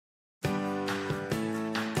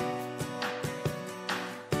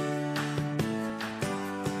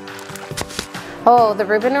Oh, the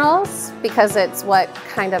Reuben rolls, because it's what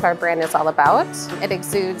kind of our brand is all about. It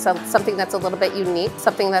exudes something that's a little bit unique,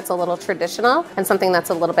 something that's a little traditional, and something that's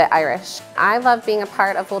a little bit Irish. I love being a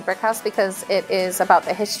part of Olde Brick House because it is about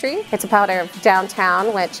the history. It's about our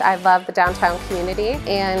downtown, which I love the downtown community,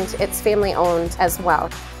 and it's family owned as well.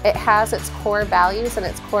 It has its core values and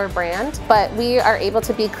its core brand, but we are able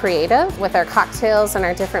to be creative with our cocktails and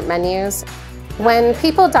our different menus. When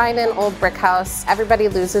people dine in Olde Brick House, everybody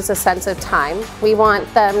loses a sense of time. We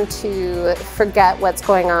want them to forget what's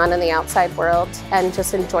going on in the outside world and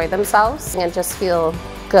just enjoy themselves and just feel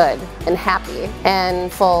good and happy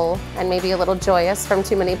and full and maybe a little joyous from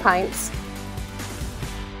too many pints.